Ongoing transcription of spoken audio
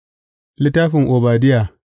Littafin Obadiya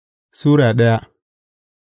Sura ɗaya.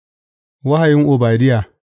 Wahayin Obadiya.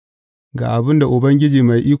 Ga abin da Ubangiji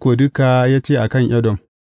Mai Iko Duka ya ce a kan Edom.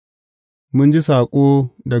 Mun ji saƙo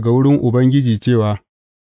daga wurin Ubangiji cewa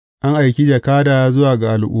an aiki jakada zuwa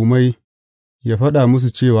ga al'ummai ya faɗa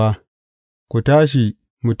musu cewa, Ku tashi,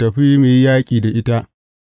 mu tafi mu yi yaƙi da ita;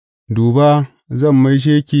 duba, zan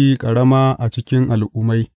maishe ki ƙarama a cikin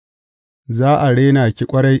al'ummai, za a rena ki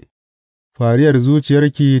ƙwarai, fariyar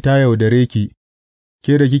zuciyarki ta yaudare ki,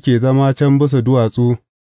 ke da kike zama can bisa duwatsu,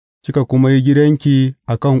 kika kuma yi gidanki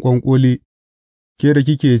a kan ƙwanƙoli, ke da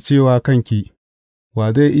kike cewa kanki,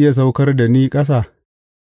 Wa zai iya saukar da ni ƙasa?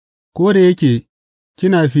 Ko da yake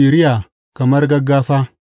kina firiya kamar gaggafa,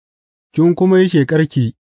 kin kuma yi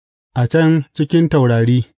sheƙarki a can cikin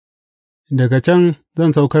taurari, daga can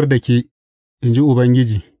zan saukar da ke, in ji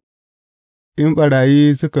Ubangiji, in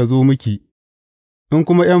ɓarayi suka zo miki, in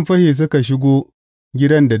kuma ’yan fashi suka shigo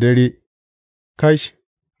gidan da dare, kash,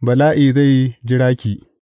 bala'i zai jira ki,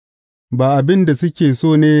 ba abin da suke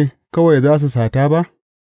so ne kawai za su sata ba?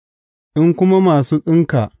 In kuma masu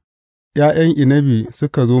tsinka ’ya'yan inabi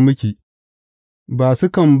suka zo miki, ba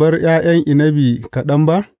sukan bar ’ya'yan inabi kaɗan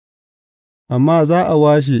ba? Amma za a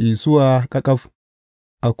washe Isuwa ƙaƙaf,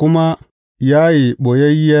 a kuma yaye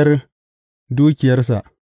ɓoyayyiyar dukiyarsa;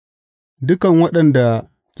 dukan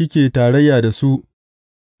waɗanda kike tarayya da su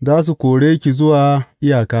za su kore ki zuwa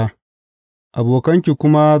iyaka, abokanki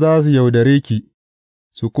kuma za su yaudare ki,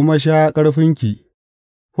 su kuma sha ƙarfinki;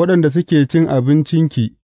 waɗanda suke cin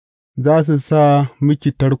abincinki za su sa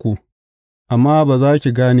miki tarko, amma ba za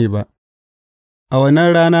ki gane ba. A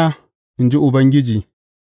wannan rana, in ji Ubangiji,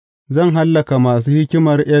 zan hallaka masu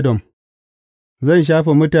hikimar Edom, zan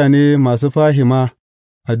shafe mutane masu fahima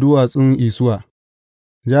a duwatsun Isuwa.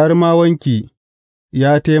 Jarumawanki,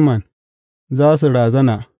 ya Teman, za su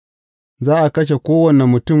razana, za a kashe kowane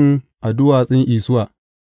mutum a duwatsun Isuwa,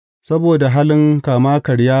 saboda halin kama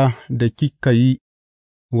karya da kika yi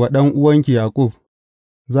wa ɗan'uwanki Yaƙub,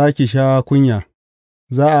 za ki sha kunya,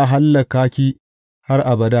 za a hallaka ki har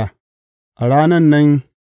abada. A ranan nan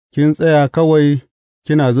kin tsaya kawai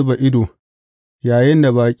kina zuba ido,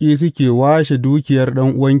 yayinda baƙi suke washe dukiyar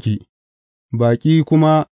ɗan'uwanki, baƙi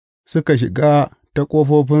kuma suka shiga ta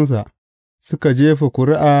ƙofofinsa, suka jefa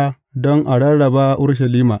ƙuri'a don a rarraba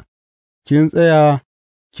Urushalima, kin tsaya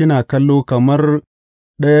kina kallo kamar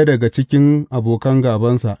ɗaya daga cikin abokan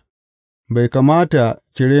gābansa. Bai kamata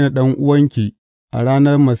ki rena ɗan'uwanki a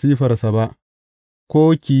ranar masifarsa ba,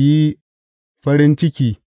 ko ki yi farin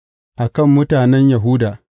ciki a kan mutanen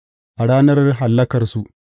Yahuda a ranar hallakarsu,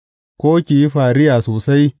 ko ki yi fariya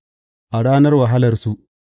sosai a ranar wahalarsu.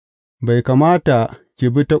 Bai kamata ki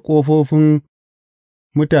bi ta ƙofofin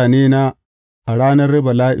mutanena a ranar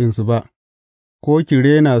bala'insu ba, ko ki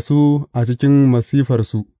rena su a cikin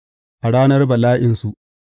masifarsu a ranar bala'insu,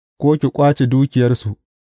 ko ki ƙwace dukiyarsu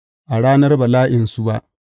a ranar bala'insu ba.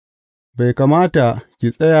 Bai kamata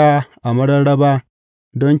ki tsaya a mararraba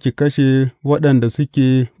don ki kashe waɗanda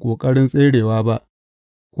suke ƙoƙarin tserewa ba,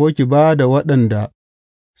 ko ki ba da waɗanda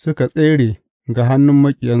suka tsere ga hannun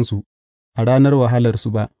maƙiyansu a ranar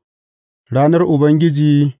wahalarsu ba. Ranar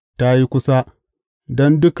Ubangiji ta yi kusa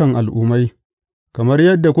don dukan al'ummai, kamar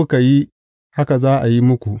yadda kuka yi, haka za a yi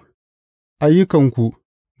muku, ayyukanku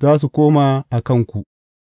za su koma a kanku,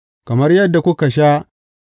 kamar yadda kuka sha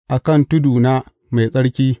a kan tuduna mai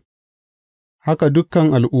tsarki, haka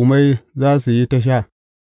dukan al'ummai za su yi ta sha,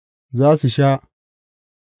 za su sha,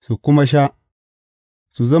 su kuma sha,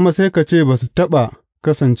 su zama sai ka ce ba su taɓa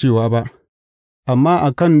kasancewa ba, amma a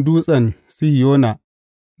kan Dutsen Sihiyona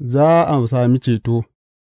za a sami ceto,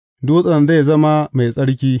 dutsen zai zama mai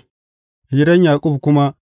tsarki, gidan Yaƙub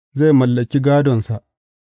kuma zai mallaki gādonsa.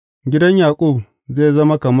 Gidan Yaƙub zai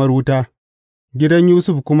zama kamar wuta, gidan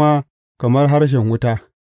Yusuf kuma kamar harshen wuta,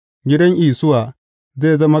 gidan Isuwa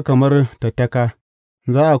zai zama kamar tattaka,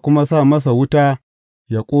 za a kuma sa masa wuta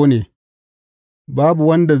ya ƙone, babu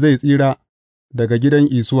wanda zai tsira daga gidan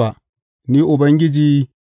Isuwa, Ni Ubangiji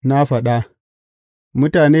na faɗa.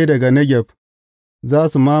 Mutane daga Negeb za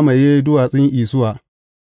su mamaye duwatsun Isuwa,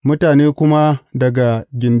 mutane kuma daga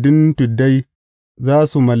gindin tuddai za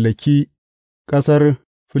su mallaki ƙasar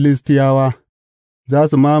Filistiyawa, za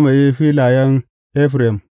su mamaye filayen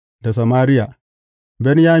Efraim da Samariya,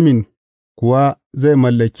 Benyamin kuwa zai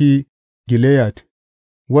mallaki Gileyad.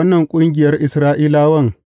 Wannan ƙungiyar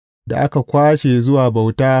Isra'ilawan da aka kwashe zuwa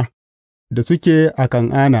bauta da suke a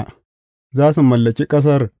Kan'ana, za su mallaki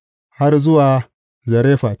ƙasar har zuwa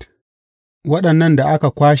Zarefat. Waɗannan da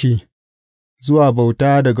aka kwashe zuwa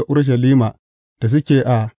bauta daga Urushalima da suke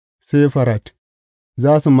a Sefarat,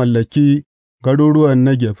 za su mallaki garuruwan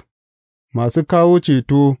Negeb, masu kawo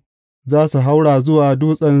ceto za su haura zuwa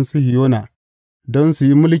Dutsen Sihiyona don su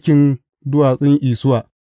yi mulkin duwatsun Isuwa,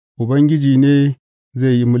 Ubangiji ne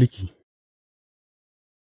zai yi mulki.